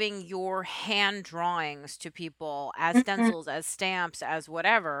giving your hand drawings to people as Mhm. stencils, as stamps, as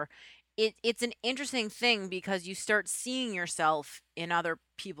whatever, it's an interesting thing because you start seeing yourself in other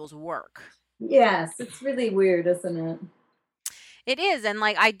people's work. Yes, it's really weird, isn't it? It is, and,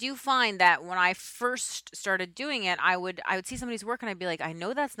 like, I do find that when I first started doing it, I would see somebody's work and I'd be like, "I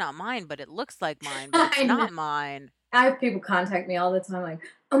know that's not mine, but it looks like mine, but it's I know. not mine." I have people contact me all the time, like,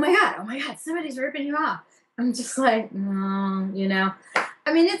 oh my God, somebody's ripping you off." I'm just like, no.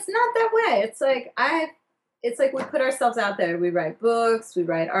 I mean, it's not that way. It's like we put ourselves out there. We write books, we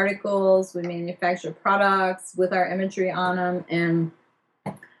write articles, we manufacture products with our imagery on them, and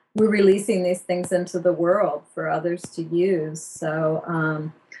we're releasing these things into the world for others to use. So,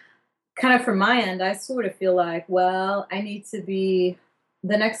 kind of from my end, I sort of feel like, well, I need to be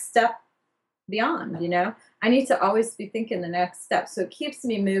the next step beyond. I need to always be thinking the next step. So it keeps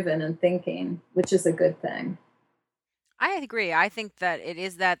me moving and thinking, which is a good thing. I agree. I think that it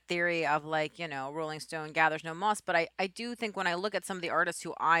is that theory of, like, Rolling Stone gathers no moss, but I do think when I look at some of the artists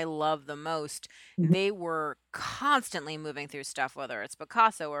who I love the most, Mhm. they were constantly moving through stuff, whether it's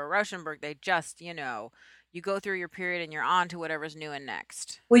Picasso or Rauschenberg. They just, you go through your period and you're on to whatever's new and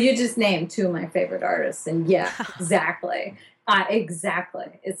next. Well, you just named two of my favorite artists, and yeah, exactly.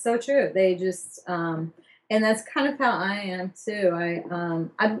 Exactly. It's so true. And that's kind of how I am too.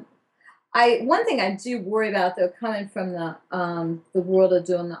 One thing I do worry about though, coming from the world of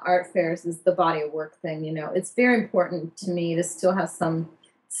doing the art fairs, is the body of work thing. It's very important to me to still have some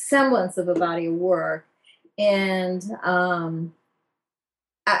semblance of a body of work, and I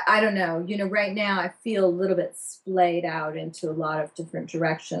don't know. Right now I feel a little bit splayed out into a lot of different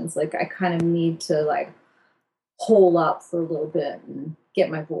directions. Like I kind of need to like hole up for a little bit and get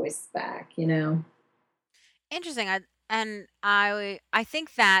my voice back. Interesting. I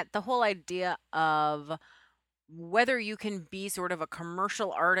think that the whole idea of whether you can be sort of a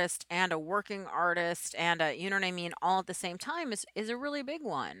commercial artist and a working artist and you know what I mean, all at the same time is a really big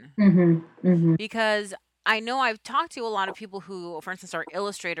one. Mhm. Mhm. Because I know I've talked to a lot of people who, for instance, are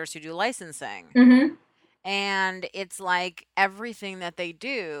illustrators who do licensing. Mhm. And it's like everything that they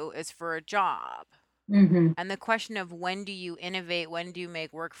do is for a job. Mhm. And the question of when do you innovate, when do you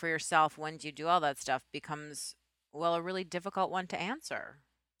make work for yourself, when do you do all that stuff becomes, well, a really difficult one to answer.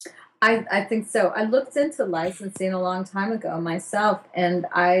 I think so. I looked into licensing a long time ago myself, and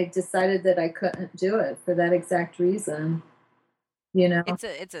I decided that I couldn't do it for that exact reason. You know.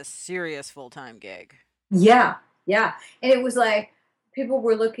 It's a serious full-time gig. Yeah, yeah. And it was like people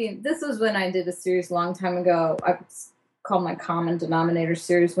were looking. This was when I did a series a long time ago. Called my common denominator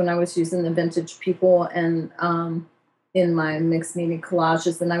series, when I was using the vintage people, and in my mixed media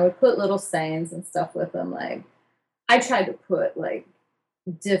collages, and I would put little sayings and stuff with them. Like I tried to put like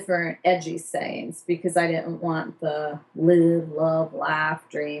different edgy sayings because I didn't want the live, love, laugh,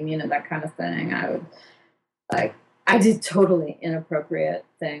 dream, that kind of thing. I would like I did totally inappropriate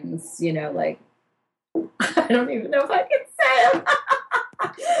things, like I don't even know if I can say them.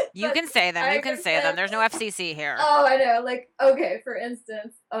 You can say them. You can say them. There's no FCC here. Oh, I know. Like, okay, for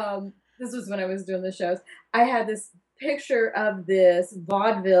instance, this was when I was doing the shows. I had this picture of this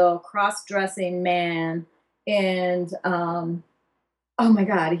vaudeville cross-dressing man, and oh my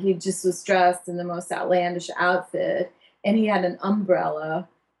God, he just was dressed in the most outlandish outfit, and he had an umbrella.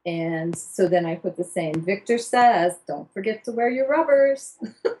 And so then I put the saying, Victor says, don't forget to wear your rubbers.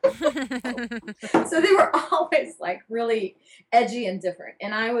 So they were always like really edgy and different.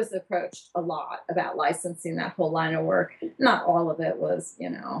 And I was approached a lot about licensing that whole line of work. Not all of it was,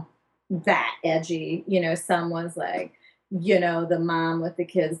 that edgy. Some was like, the mom with the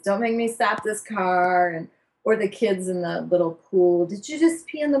kids, don't make me stop this car. And or the kids in the little pool. Did you just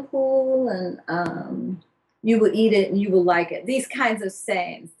pee in the pool? And you will eat it and you will like it. These kinds of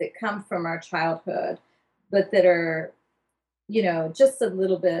sayings that come from our childhood, but that are, just a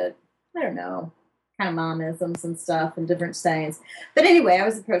little bit, I don't know, kind of momisms and stuff and different sayings. But anyway, I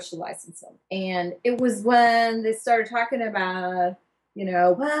was approached to license them. And it was when they started talking about,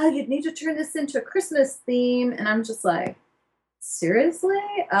 well, you'd need to turn this into a Christmas theme. And I'm just like, seriously?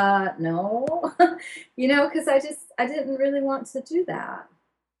 No. Because I didn't really want to do that.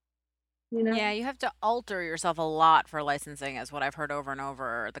 Yeah, you have to alter yourself a lot for licensing, is what I've heard over and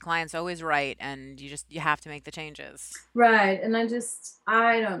over. The client's always right, and you have to make the changes. Right. And I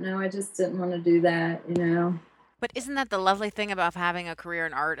don't know. I just didn't want to do that. But isn't that the lovely thing about having a career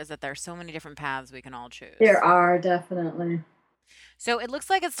in art, is that there's so many different paths we can all choose? There are, definitely. So it looks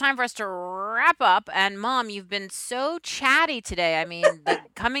like it's time for us to wrap up. And Mom, you've been so chatty today. I mean,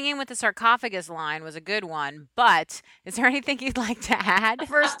 coming in with the sarcophagus line was a good one. But is there anything you'd like to add?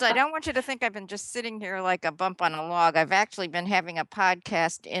 First, I don't want you to think I've been just sitting here like a bump on a log. I've actually been having a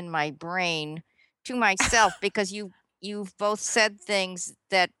podcast in my brain to myself because you've both said things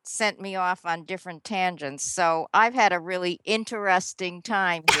that sent me off on different tangents. So I've had a really interesting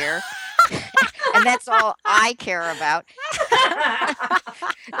time here. And that's all I care about.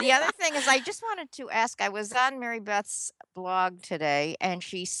 The other thing is, I just wanted to ask, I was on Mary Beth's blog today, and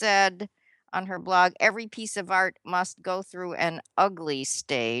she said on her blog, every piece of art must go through an ugly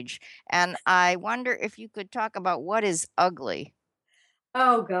stage. And I wonder if you could talk about what is ugly.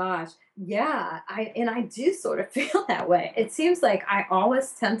 Oh gosh. Yeah, I do sort of feel that way. It seems like I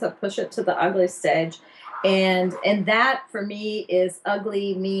always tend to push it to the ugly stage. And that for me is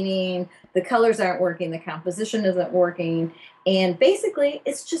ugly, meaning the colors aren't working, the composition isn't working, and basically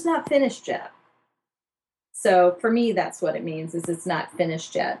it's just not finished yet. So for me, that's what it means, is it's not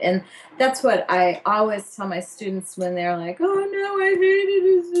finished yet. And that's what I always tell my students when they're like, oh no, I hate it,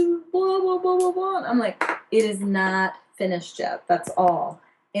 it's blah, blah, blah, blah, blah. And I'm like, it is not finished yet. That's all.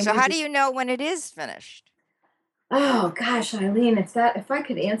 And So how do you know when it is finished? Oh gosh, Eileen, if I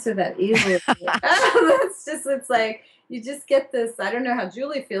could answer that easily, it's like you just get this. I don't know how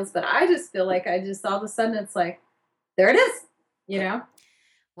Julie feels, but I just feel like all of a sudden it's like, there it is,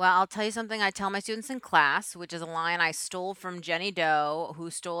 Well, I'll tell you something I tell my students in class, which is a line I stole from Jenny Doe, who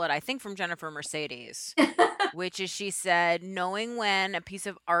stole it, I think, from Jennifer Mercedes, which is she said, knowing when a piece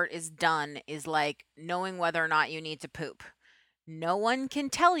of art is done is like knowing whether or not you need to poop. No one can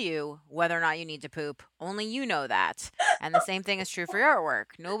tell you whether or not you need to poop. Only you know that. And the same thing is true for your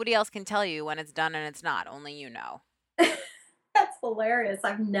artwork. Nobody else can tell you when it's done and it's not. Only you know. That's hilarious.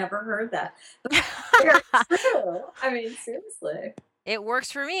 I've never heard that. It's true. I mean, seriously. It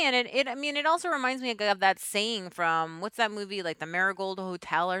works for me, and it also reminds me of that saying from, what's that movie, like the Marigold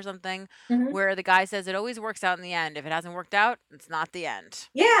Hotel or something, where the guy says it always works out in the end. If it hasn't worked out, it's not the end.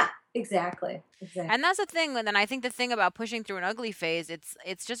 Yeah, exactly. And that's the thing. And then I think the thing about pushing through an ugly phase,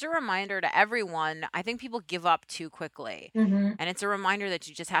 it's just a reminder to everyone. I think people give up too quickly, and it's a reminder that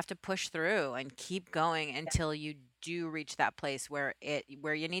you just have to push through and keep going until you do reach that place where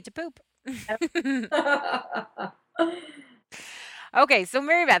you need to poop. Okay, so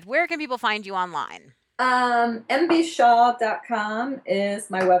Mary Beth, where can people find you online? mbshaw.com is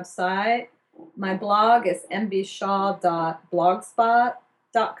my website. My blog is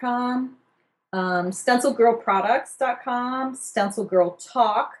mbshaw.blogspot.com. stencilgirlproducts.com.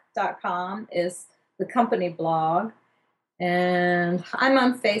 stencilgirltalk.com is the company blog. And I'm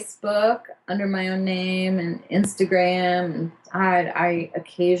on Facebook under my own name, and Instagram, and I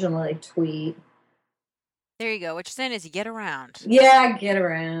occasionally tweet. There you go. What you're saying is you get around. Yeah, I get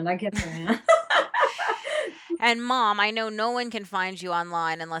around. And Mom, I know no one can find you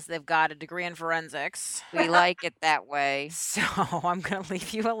online unless they've got a degree in forensics. We like it that way. So I'm going to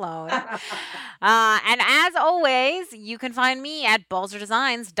leave you alone. And as always, you can find me at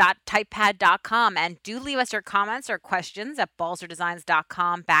balzerdesigns.typepad.com. And do leave us your comments or questions at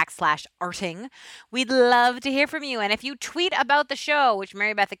balzerdesigns.com/arting. We'd love to hear from you. And if you tweet about the show, which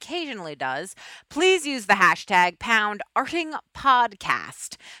Mary Beth occasionally does, please use the hashtag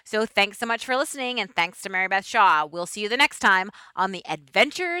 #ArtingPodcast. So thanks so much for listening, and thanks to Mary Beth Shaw. We'll see you the next time on the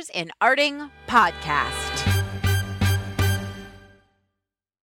Adventures in Arting podcast.